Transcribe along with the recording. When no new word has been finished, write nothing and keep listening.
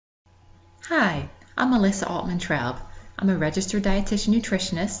Hi, I'm Melissa Altman-Traub. I'm a registered dietitian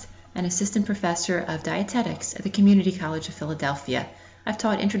nutritionist and assistant professor of dietetics at the Community College of Philadelphia. I've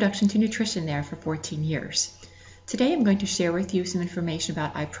taught Introduction to Nutrition there for 14 years. Today I'm going to share with you some information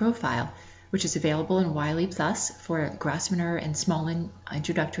about iProfile, which is available in Wiley Plus for Grosvenor and Smolin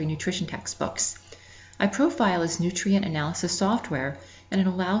introductory nutrition textbooks. iProfile is nutrient analysis software, and it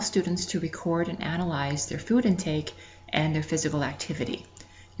allows students to record and analyze their food intake and their physical activity.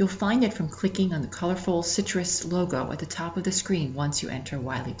 You'll find it from clicking on the colorful citrus logo at the top of the screen once you enter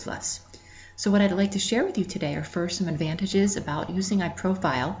Wiley Plus. So what I'd like to share with you today are first some advantages about using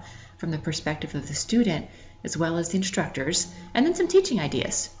iProfile from the perspective of the student as well as the instructors, and then some teaching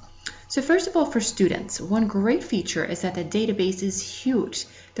ideas. So first of all, for students, one great feature is that the database is huge.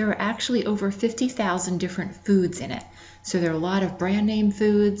 There are actually over 50,000 different foods in it. So there are a lot of brand name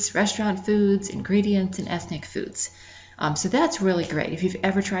foods, restaurant foods, ingredients, and ethnic foods. So that's really great. If you've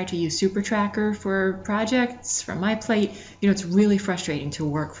ever tried to use SuperTracker for projects from MyPlate, it's really frustrating to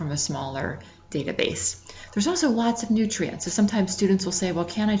work from a smaller database. There's also lots of nutrients. So sometimes students will say, well,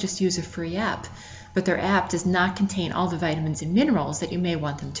 can't I just use a free app? But their app does not contain all the vitamins and minerals that you may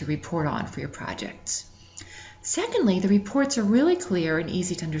want them to report on for your projects. Secondly, the reports are really clear and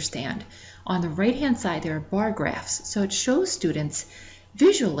easy to understand. On the right-hand side, there are bar graphs. So it shows students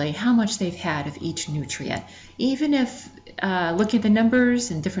visually how much they've had of each nutrient. Even if looking at the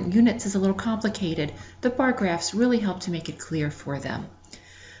numbers and different units is a little complicated, the bar graphs really help to make it clear for them.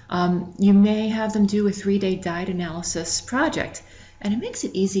 You may have them do a 3-day diet analysis project, and it makes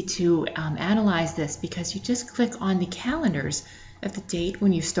it easy to analyze this because you just click on the calendars of the date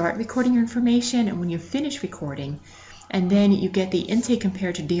when you start recording your information and when you finish recording, and then you get the intake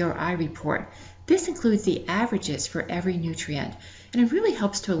compared to DRI report. This includes the averages for every nutrient, and it really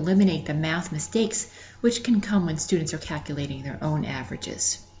helps to eliminate the math mistakes which can come when students are calculating their own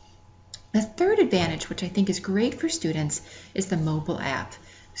averages. The third advantage, which I think is great for students, is the mobile app.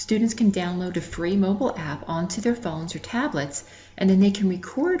 Students can download a free mobile app onto their phones or tablets, and then they can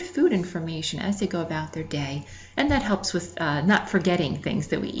record food information as they go about their day, and that helps with not forgetting things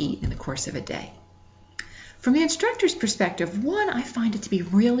that we eat in the course of a day. From the instructor's perspective, one, I find it to be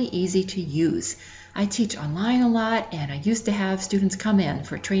really easy to use. I teach online a lot, and I used to have students come in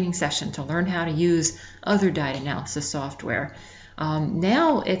for a training session to learn how to use other diet analysis software.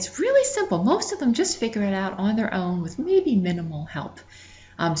 Now it's really simple. Most of them just figure it out on their own with maybe minimal help.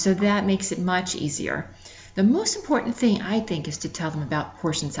 So that makes it much easier. The most important thing, I think, is to tell them about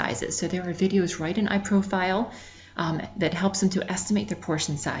portion sizes. So there are videos right in iProfile that helps them to estimate their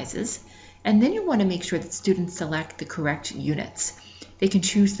portion sizes. And then you want to make sure that students select the correct units. They can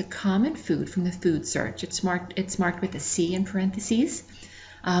choose the common food from the food search. It's marked with a C in parentheses,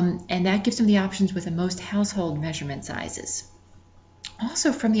 and that gives them the options with the most household measurement sizes.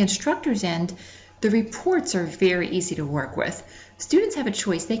 Also, from the instructor's end, the reports are very easy to work with. Students have a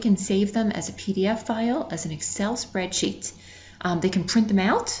choice. They can save them as a PDF file, as an Excel spreadsheet. They can print them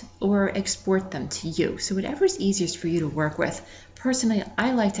out or export them to you. So whatever is easiest for you to work with. Personally,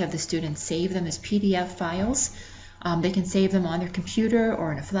 I like to have the students save them as PDF files. They can save them on their computer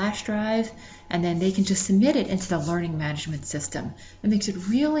or in a flash drive, and then they can just submit it into the learning management system. It makes it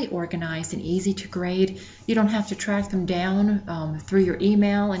really organized and easy to grade. You don't have to track them down through your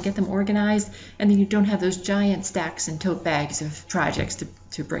email and get them organized, and then you don't have those giant stacks and tote bags of projects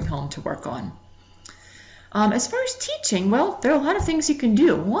to bring home to work on. As far as teaching, well, there are a lot of things you can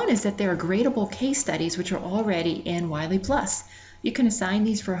do. One is that there are gradable case studies which are already in Wiley Plus. You can assign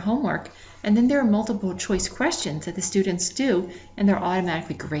these for homework, and then there are multiple choice questions that the students do, and they're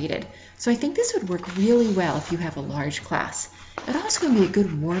automatically graded. So I think this would work really well if you have a large class. It's also going to be a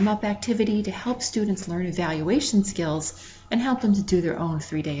good warm-up activity to help students learn evaluation skills and help them to do their own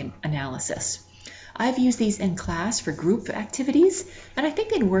 3-day analysis. I've used these in class for group activities, and I think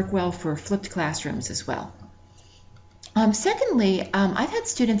they'd work well for flipped classrooms as well. Secondly, I've had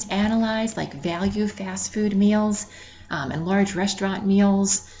students analyze like value fast food meals and large restaurant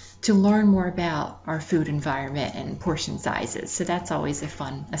meals to learn more about our food environment and portion sizes. So that's always a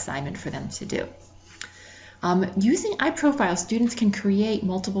fun assignment for them to do. Using iProfile, students can create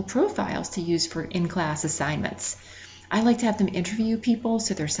multiple profiles to use for in-class assignments. I like to have them interview people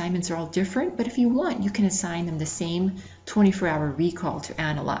so their assignments are all different, but if you want, you can assign them the same 24-hour recall to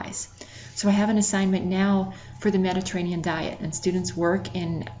analyze. So I have an assignment now for the Mediterranean diet, and students work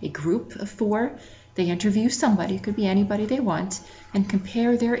in a group of 4. They interview somebody, it could be anybody they want, and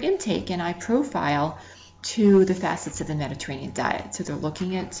compare their intake in iProfile to the facets of the Mediterranean diet. So they're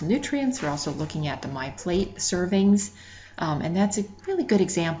looking at some nutrients, they're also looking at the MyPlate servings, and that's a really good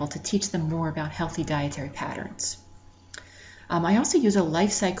example to teach them more about healthy dietary patterns. I also use a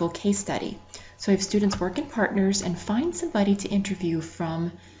life cycle case study. So I have students work in partners and find somebody to interview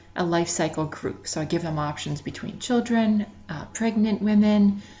from a life cycle group. So I give them options between children, pregnant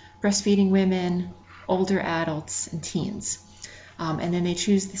women, breastfeeding women, older adults, and teens. And then they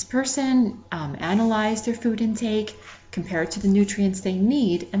choose this person, analyze their food intake, compare it to the nutrients they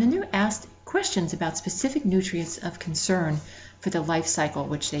need, and then they're asked questions about specific nutrients of concern for the life cycle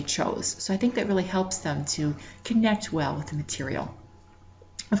which they chose. So I think that really helps them to connect well with the material.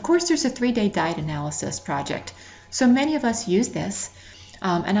 Of course, there's a 3-day diet analysis project. So many of us use this,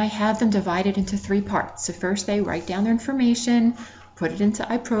 and I have them divided into 3 parts. So first they write down their information, put it into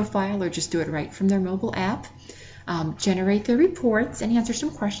iProfile, or just do it right from their mobile app, generate their reports, and answer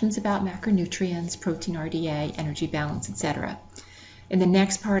some questions about macronutrients, protein RDA, energy balance, etc. In the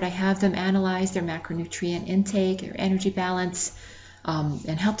next part, I have them analyze their macronutrient intake, their energy balance,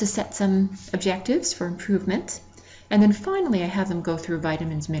 and help to set some objectives for improvement. And then finally, I have them go through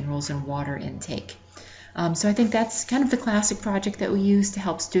vitamins, minerals, and water intake. So I think that's kind of the classic project that we use to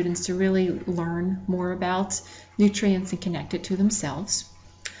help students to really learn more about nutrients and connect it to themselves.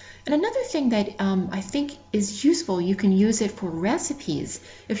 And another thing that I think is useful, you can use it for recipes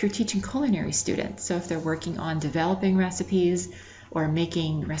if you're teaching culinary students. So if they're working on developing recipes or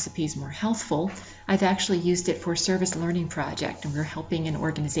making recipes more healthful, I've actually used it for a service learning project, and we're helping an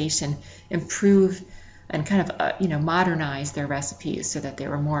organization improve and kind of modernize their recipes so that they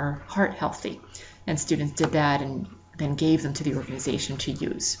were more heart healthy. And students did that and then gave them to the organization to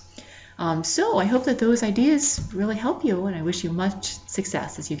use. So I hope that those ideas really help you, and I wish you much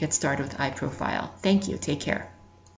success as you get started with iProfile. Thank you. Take care.